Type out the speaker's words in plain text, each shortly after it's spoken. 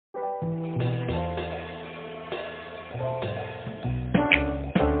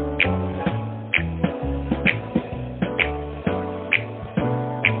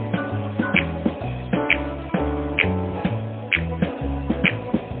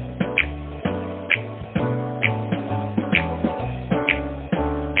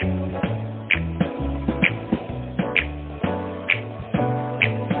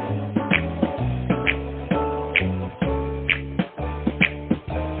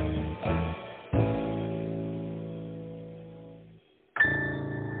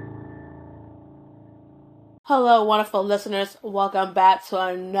Hello, wonderful listeners. Welcome back to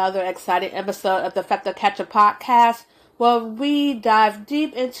another exciting episode of the Effective Catcher podcast, where we dive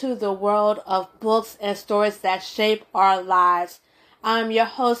deep into the world of books and stories that shape our lives. I'm your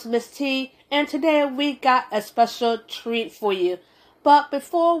host, Miss T, and today we got a special treat for you. But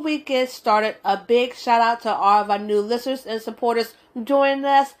before we get started, a big shout out to all of our new listeners and supporters joining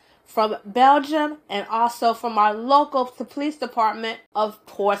us from Belgium and also from our local police department of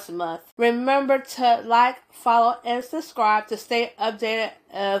Portsmouth. Remember to like, follow, and subscribe to stay updated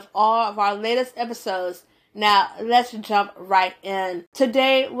of all of our latest episodes. Now, let's jump right in.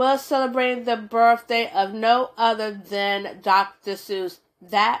 Today, we're celebrating the birthday of no other than Dr. Seuss.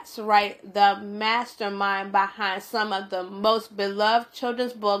 That's right, the mastermind behind some of the most beloved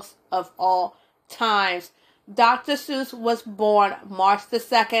children's books of all times. Dr. Seuss was born March the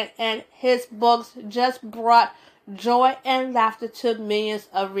 2nd, and his books just brought joy and laughter to millions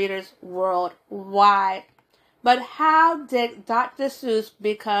of readers worldwide. But how did Dr. Seuss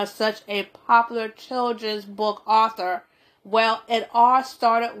become such a popular children's book author? Well, it all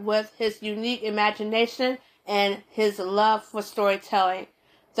started with his unique imagination and his love for storytelling.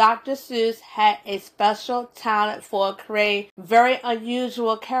 Dr. Seuss had a special talent for creating very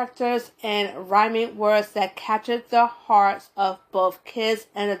unusual characters and rhyming words that captured the hearts of both kids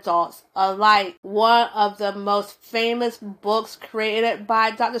and adults alike. One of the most famous books created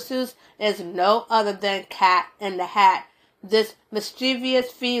by Dr. Seuss is no other than Cat in the Hat. This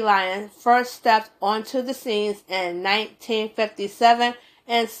mischievous feline first stepped onto the scenes in 1957,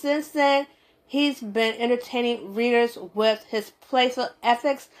 and since then, he's been entertaining readers with his playful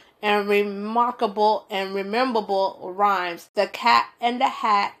ethics and remarkable and memorable rhymes. The Cat in the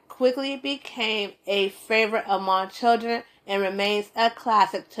Hat quickly became a favorite among children and remains a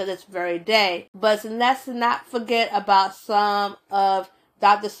classic to this very day. But let's not forget about some of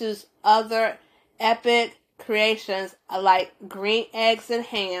Dr. Seuss' other epic creations like Green Eggs and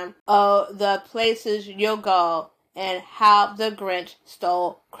Ham, Oh, the Places You'll Go, and How the Grinch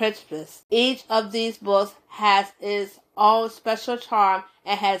Stole Christmas. Each of these books has its own special charm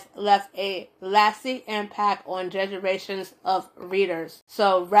and has left a lasting impact on generations of readers.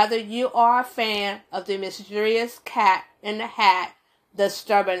 So whether you are a fan of the mysterious Cat in the Hat, the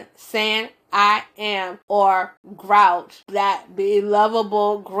stubborn Saying I Am, or Grouch, that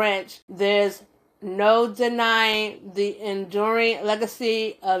belovable Grinch, there's no denying the enduring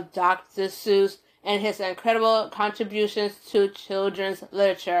legacy of Dr. Seuss and his incredible contributions to children's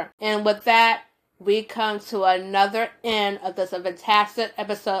literature. And with that, we come to another end of this fantastic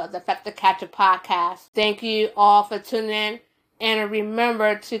episode of the Effective Catcher podcast. Thank you all for tuning in, and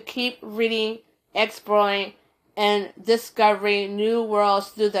remember to keep reading, exploring, and discovering new worlds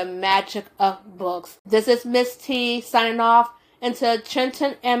through the magic of books. This is Miss T signing off until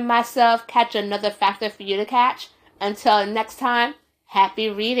Trenton and myself catch another factor for you to catch. Until next time, happy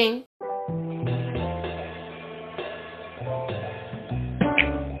reading.